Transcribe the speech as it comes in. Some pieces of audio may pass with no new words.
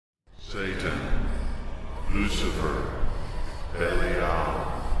Satan, Lucifer,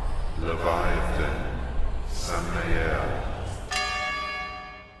 Belial, Leviathan, Samael.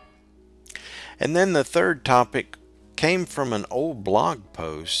 And then the third topic came from an old blog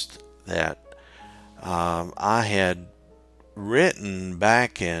post that I had written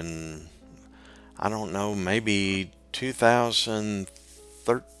back in, I don't know, maybe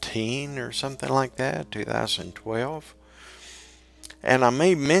 2013 or something like that, 2012. And I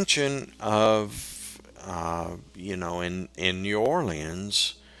made mention of, in New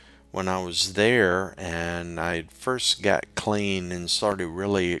Orleans when I was there and I first got clean and started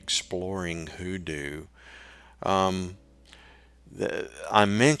really exploring hoodoo. I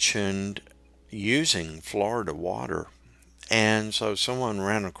mentioned using Florida water. And so someone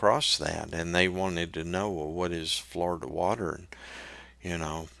ran across that and they wanted to know, well, what is Florida water?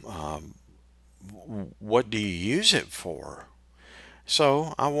 And, what do you use it for?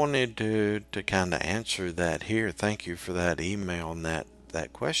 So I wanted to kind of answer that here. Thank you for that email and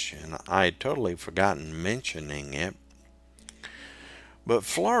that question. I had totally forgotten mentioning it. But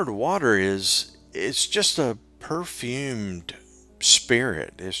Florida water it's just a perfumed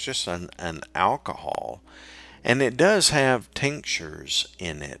spirit. It's just an alcohol. And it does have tinctures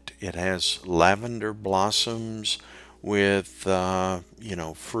in it. It has lavender blossoms with,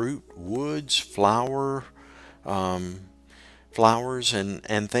 fruit, woods, flowers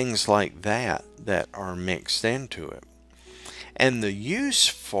and things like that are mixed into it. And the use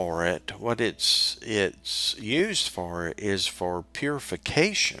for it, what it's used for is for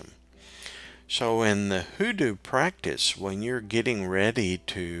purification. So in the hoodoo practice, when you're getting ready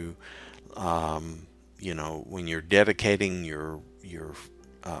to, when you're dedicating your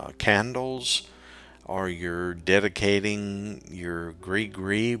candles, or you're dedicating your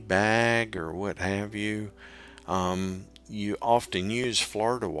gree bag or what have you, you often use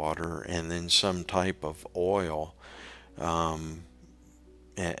Florida water and then some type of oil,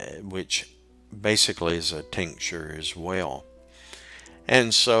 which basically is a tincture as well.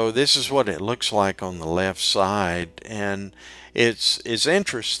 And so this is what it looks like on the left side, and it's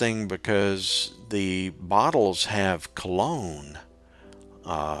interesting because the bottles have cologne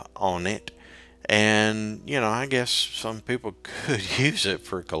on it, and I guess some people could use it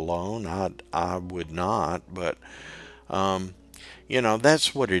for cologne. I would not, but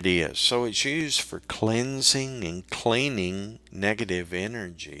that's what it is. So it's used for cleansing and cleaning negative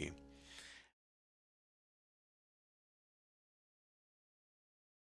energy.